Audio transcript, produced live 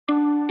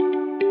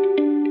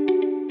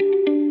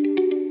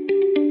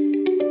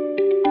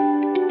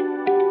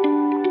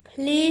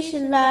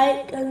Please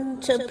like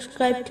and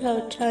subscribe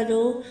to our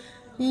channel.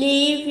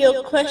 Leave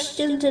your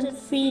questions and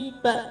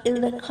feedback in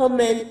the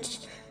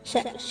comments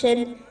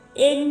section.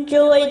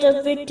 Enjoy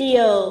the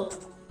video.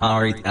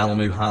 Arit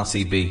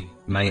al-Muhasibi,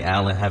 may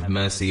Allah have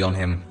mercy on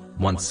him,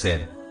 once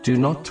said, "Do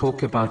not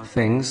talk about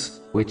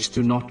things which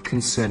do not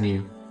concern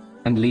you,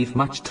 and leave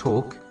much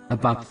talk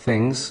about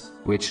things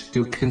which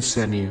do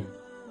concern you.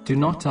 Do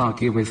not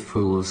argue with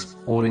fools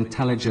or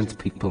intelligent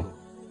people.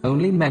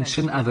 Only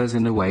mention others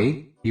in a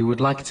way you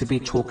would like to be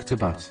talked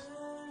about.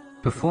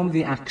 Perform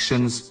the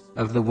actions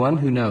of the one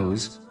who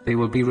knows they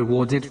will be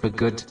rewarded for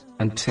good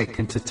and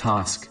taken to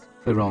task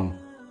for wrong.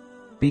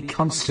 Be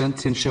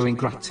constant in showing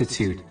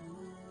gratitude.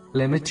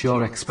 Limit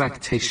your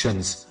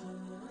expectations.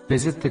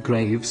 Visit the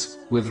graves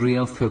with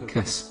real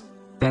focus.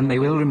 Then they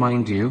will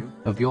remind you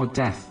of your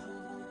death.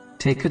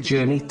 Take a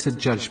journey to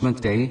Judgment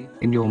Day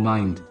in your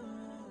mind.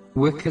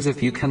 Work as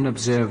if you can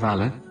observe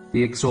Allah,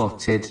 the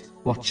Exalted,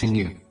 watching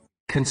you.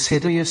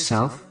 Consider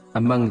yourself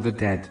among the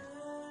dead.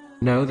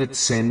 Know that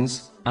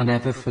sins are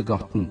never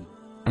forgotten,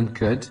 and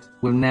good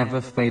will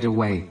never fade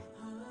away.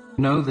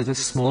 Know that a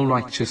small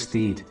righteous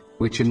deed,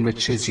 which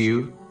enriches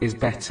you, is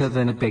better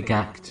than a big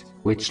act,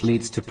 which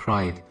leads to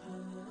pride.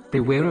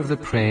 Beware of the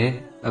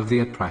prey of the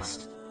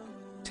oppressed.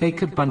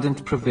 Take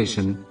abundant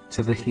provision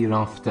to the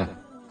hereafter.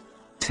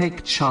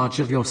 Take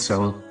charge of your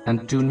soul,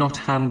 and do not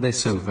hand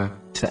this over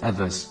to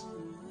others.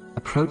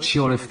 Approach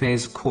your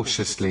affairs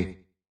cautiously.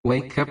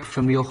 Wake up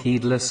from your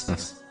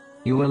heedlessness.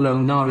 You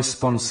alone are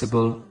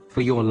responsible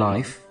for your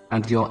life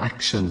and your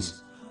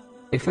actions.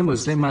 If a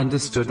Muslim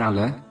understood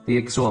Allah, the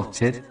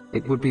Exalted,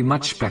 it would be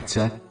much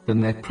better than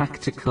their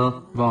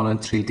practical,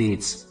 voluntary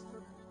deeds.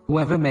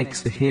 Whoever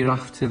makes the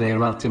hereafter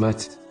their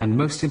ultimate and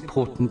most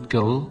important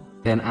goal,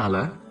 then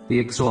Allah, the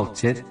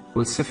Exalted,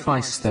 will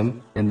suffice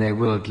them in their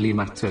worldly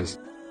matters.